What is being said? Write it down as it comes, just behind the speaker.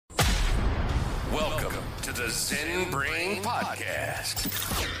to the Zen Brain Podcast,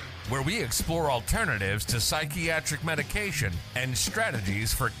 where we explore alternatives to psychiatric medication and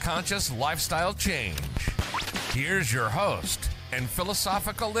strategies for conscious lifestyle change. Here's your host and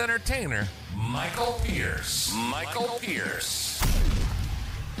philosophical entertainer, Michael Pierce. Michael Pierce.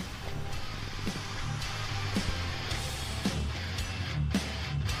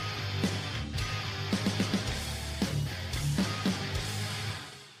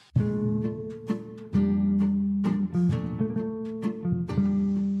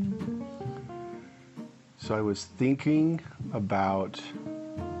 So I was thinking about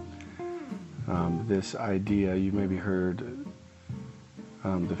this idea. You maybe heard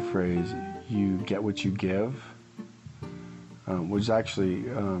the phrase, you get what you give, which is actually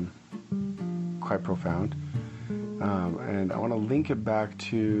quite profound. And I want to link it back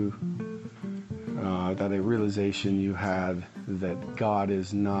to that a realization you had that God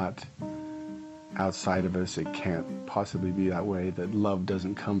is not outside of us. It can't possibly be that way, that love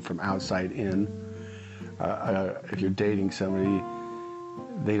doesn't come from outside in. If you're dating somebody,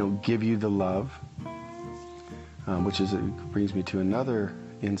 they don't give you the love, which brings me to another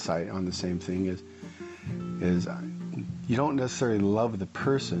insight on the same thing, is you don't necessarily love the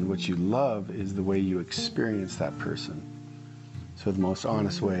person. What you love is the way you experience that person. So the most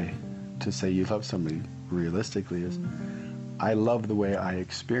honest way to say you love somebody realistically is, I love the way I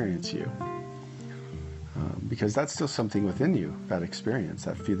experience you. Because that's still something within you, that experience,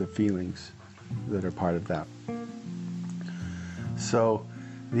 the feelings that are part of that. So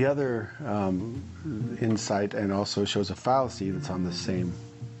the other insight, and also shows a fallacy that's on the same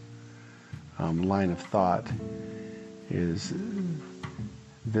line of thought, is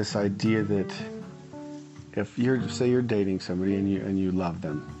this idea that if you're dating somebody and you love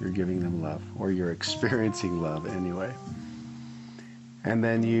them, you're giving them love, or you're experiencing love anyway, and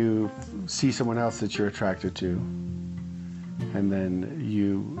then you see someone else that you're attracted to, and then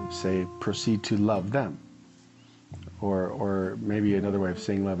you say, proceed to love them. Or maybe another way of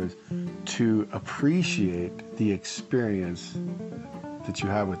saying love is to appreciate the experience that you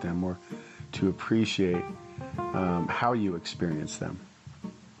have with them, or to appreciate how you experience them,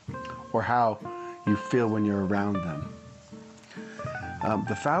 or how you feel when you're around them.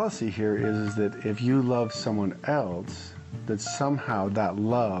 The fallacy here is that if you love someone else, that somehow that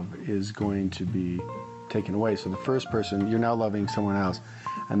love is going to be taken away. So the first person, you're now loving someone else,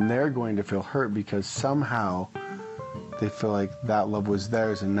 and they're going to feel hurt because somehow they feel like that love was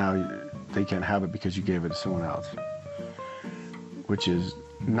theirs and now they can't have it because you gave it to someone else, which is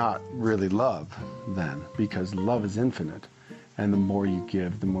not really love then, because love is infinite, and the more you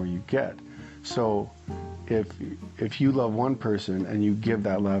give, the more you get. So if you love one person and you give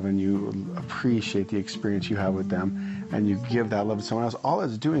that love and you appreciate the experience you have with them and you give that love to someone else, all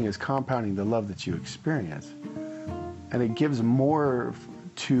it's doing is compounding the love that you experience. And it gives more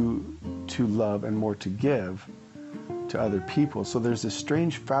to love and more to give to other people. So there's this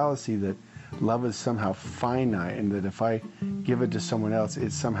strange fallacy that love is somehow finite, and that if I give it to someone else,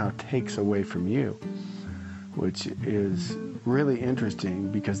 it somehow takes away from you, which is really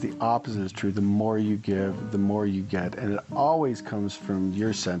interesting, because the opposite is true. The more you give, the more you get, and it always comes from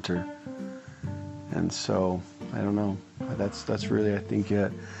your center. And so I don't know, that's really, I think,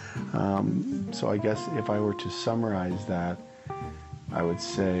 it. So I guess if I were to summarize that, I would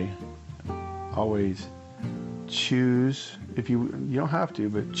say always choose, if you don't have to,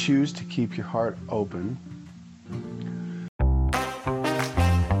 but choose to keep your heart open